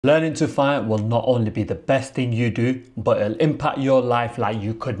Learning to fight will not only be the best thing you do, but it'll impact your life like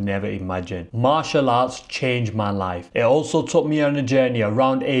you could never imagine. Martial arts changed my life. It also took me on a journey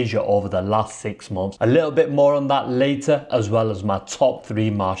around Asia over the last 6 months. A little bit more on that later, as well as my top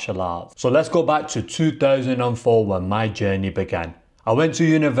 3 martial arts. So let's go back to 2004 when my journey began. I went to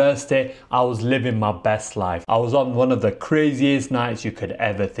university, I was living my best life. I was on one of the craziest nights you could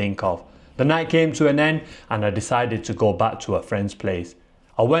ever think of. The night came to an end and I decided to go back to a friend's place.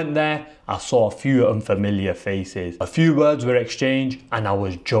 I went there, I saw a few unfamiliar faces. A few words were exchanged and I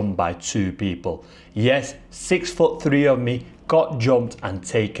was jumped by 2 people. Yes, 6'3" of me got jumped and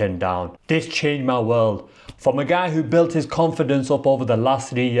taken down. This changed my world. From a guy who built his confidence up over the last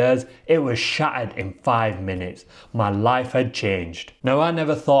 3 years, it was shattered in 5 minutes. My life had changed. Now I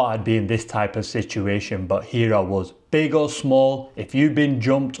never thought I'd be in this type of situation, but here I was. Big or small, if you've been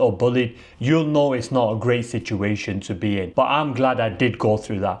jumped or bullied, you'll know it's not a great situation to be in. But I'm glad I did go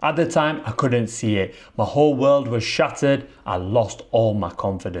through that. At the time, I couldn't see it. My whole world was shattered. I lost all my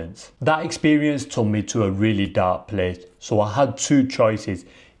confidence. That experience took me to a really dark place. So I had 2 choices.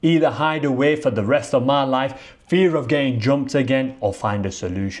 Either hide away for the rest of my life, fear of getting jumped again, or find a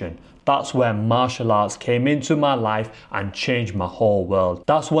solution. That's where martial arts came into my life and changed my whole world.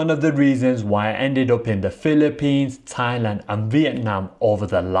 That's one of the reasons why I ended up in the Philippines, Thailand and Vietnam over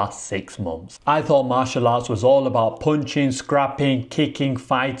the last 6 months. I thought martial arts was all about punching, scrapping, kicking,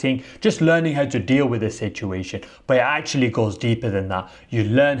 fighting, just learning how to deal with a situation. But it actually goes deeper than that. You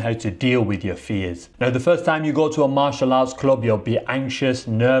learn how to deal with your fears. Now the first time you go to a martial arts club, you'll be anxious,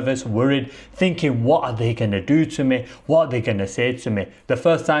 nervous, worried, thinking what are they going to do to me? What are they going to say to me? The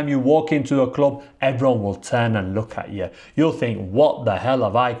first time you walk into a club, everyone will turn and look at you. You'll think, what the hell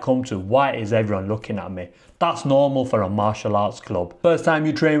have I come to? Why is everyone looking at me? That's normal for a martial arts club. First time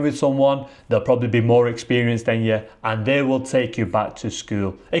you train with someone, they'll probably be more experienced than you and they will take you back to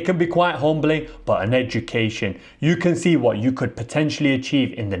school. It can be quite humbling, but an education. You can see what you could potentially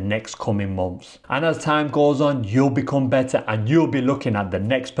achieve in the next coming months. And as time goes on, you'll become better and you'll be looking at the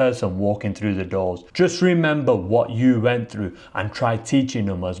next person walking through the doors. Just remember what you went through and try teaching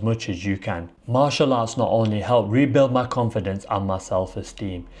them as much as you can. Martial arts not only helped rebuild my confidence and my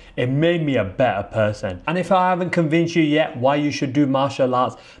self-esteem, it made me a better person. And if I haven't convinced you yet why you should do martial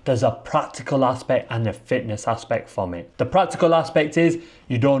arts, there's a practical aspect and a fitness aspect from it. The practical aspect is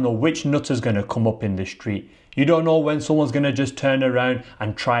you don't know which nut is going to come up in the street. You don't know when someone's going to just turn around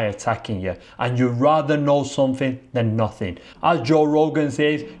and try attacking you. And you'd rather know something than nothing. As Joe Rogan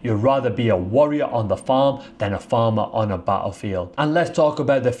says, you'd rather be a warrior on the farm than a farmer on a battlefield. And let's talk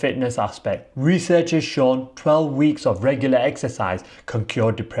about the fitness aspect. Research has shown 12 weeks of regular exercise can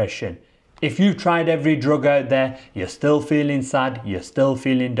cure depression. If you've tried every drug out there, you're still feeling sad, you're still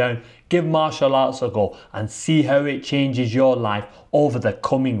feeling down, give martial arts a go and see how it changes your life over the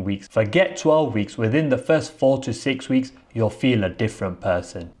coming weeks. Forget 12 weeks, within the first 4 to 6 weeks, you'll feel a different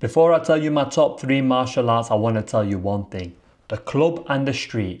person. Before I tell you my top 3 martial arts, I want to tell you one thing. The club and the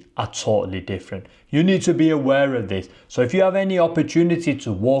street are totally different. You need to be aware of this. So if you have any opportunity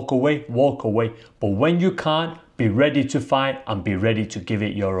to walk away, walk away. But when you can't, be ready to fight and be ready to give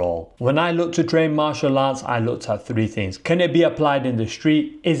it your all. When I looked to train martial arts, I looked at 3 things. Can it be applied in the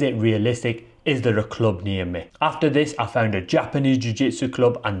street? Is it realistic? Is there a club near me? After this, I found a Japanese Jiu-Jitsu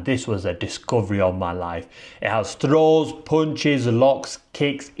club and this was a discovery of my life. It has throws, punches, locks,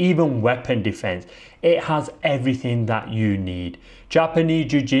 kicks, even weapon defense. It has everything that you need. Japanese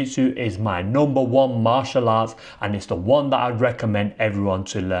Jiu-Jitsu is my #1 martial arts and it's the one that I'd recommend everyone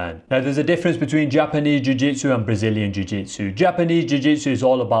to learn. Now there's a difference between Japanese Jiu-Jitsu and Brazilian Jiu-Jitsu. Japanese Jiu-Jitsu is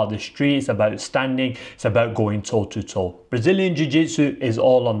all about the street, it's about standing, it's about going toe to toe. Brazilian Jiu-Jitsu is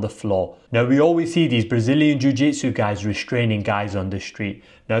all on the floor. Now we always see these Brazilian Jiu-Jitsu guys restraining guys on the street.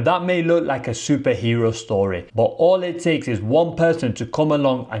 Now that may look like a superhero story, but all it takes is one person to come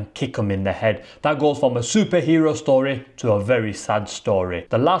along and kick them in the head. That goes from a superhero story to a very sad story.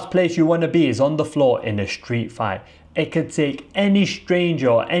 The last place you want to be is on the floor in a street fight. It could take any stranger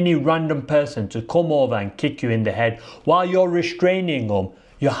or any random person to come over and kick you in the head while you're restraining them.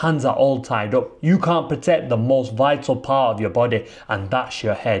 Your hands are all tied up. You can't protect the most vital part of your body and that's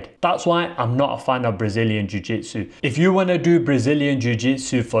your head. That's why I'm not a fan of Brazilian Jiu-Jitsu. If you want to do Brazilian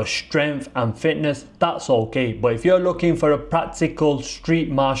Jiu-Jitsu for strength and fitness, that's okay. But if you're looking for a practical street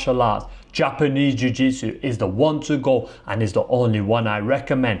martial arts, Japanese Jiu-Jitsu is the one to go and is the only one I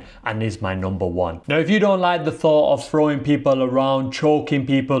recommend and is my #1. Now if you don't like the thought of throwing people around, choking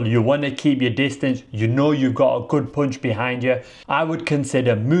people, you want to keep your distance, you know you've got a good punch behind you, I would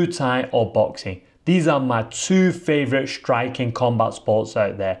consider Muay Thai or boxing. These are my two favorite striking combat sports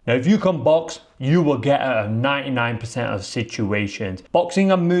out there. Now, if you can box, you will get out of 99% of situations.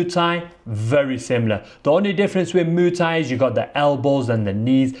 Boxing and Muay Thai, very similar. The only difference with Muay Thai is you got the elbows and the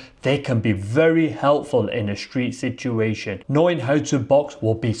knees. They can be very helpful in a street situation. Knowing how to box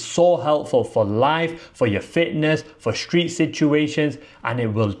will be so helpful for life, for your fitness, for street situations, and it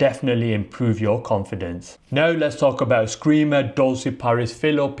will definitely improve your confidence. Now let's talk about Eskrima Dulce Paris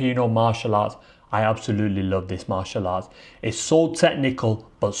Filipino martial arts. I absolutely love this martial arts. It's so technical,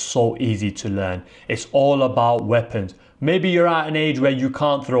 but so easy to learn. It's all about weapons. Maybe you're at an age where you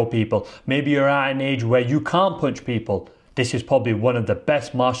can't throw people. Maybe you're at an age where you can't punch people. This is probably one of the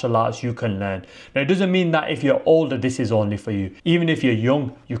best martial arts you can learn. Now, it doesn't mean that if you're older, this is only for you. Even if you're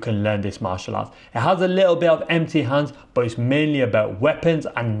young, you can learn this martial arts. It has a little bit of empty hands, but it's mainly about weapons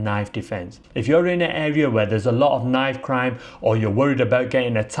and knife defense. If you're in an area where there's a lot of knife crime, or you're worried about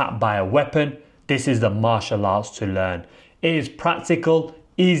getting attacked by a weapon, this is the martial arts to learn. It is practical,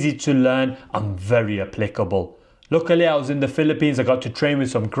 easy to learn, and very applicable. Luckily, I was in the Philippines. I got to train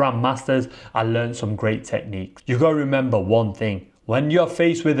with some grandmasters. I learned some great techniques. You gotta remember one thing. When you're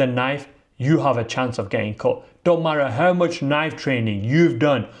faced with a knife, you have a chance of getting cut. Don't matter how much knife training you've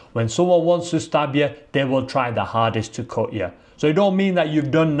done. When someone wants to stab you, they will try the hardest to cut you. So it don't mean that you've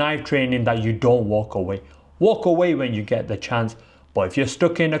done knife training that you don't walk away. Walk away when you get the chance. But if you're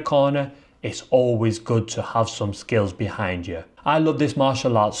stuck in a corner, it's always good to have some skills behind you. I love this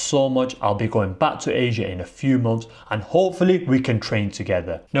martial arts so much. I'll be going back to Asia in a few months and hopefully we can train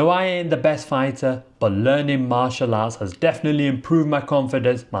together. Now, I ain't the best fighter, but learning martial arts has definitely improved my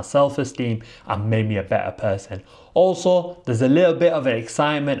confidence, my self-esteem, and made me a better person. Also, there's a little bit of an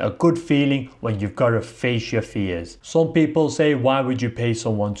excitement, a good feeling when you've got to face your fears. Some people say, why would you pay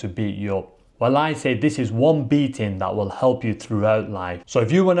someone to beat you up? Well, I say this is one beating that will help you throughout life. So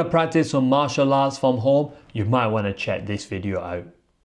if you want to practice some martial arts from home, you might want to check this video out.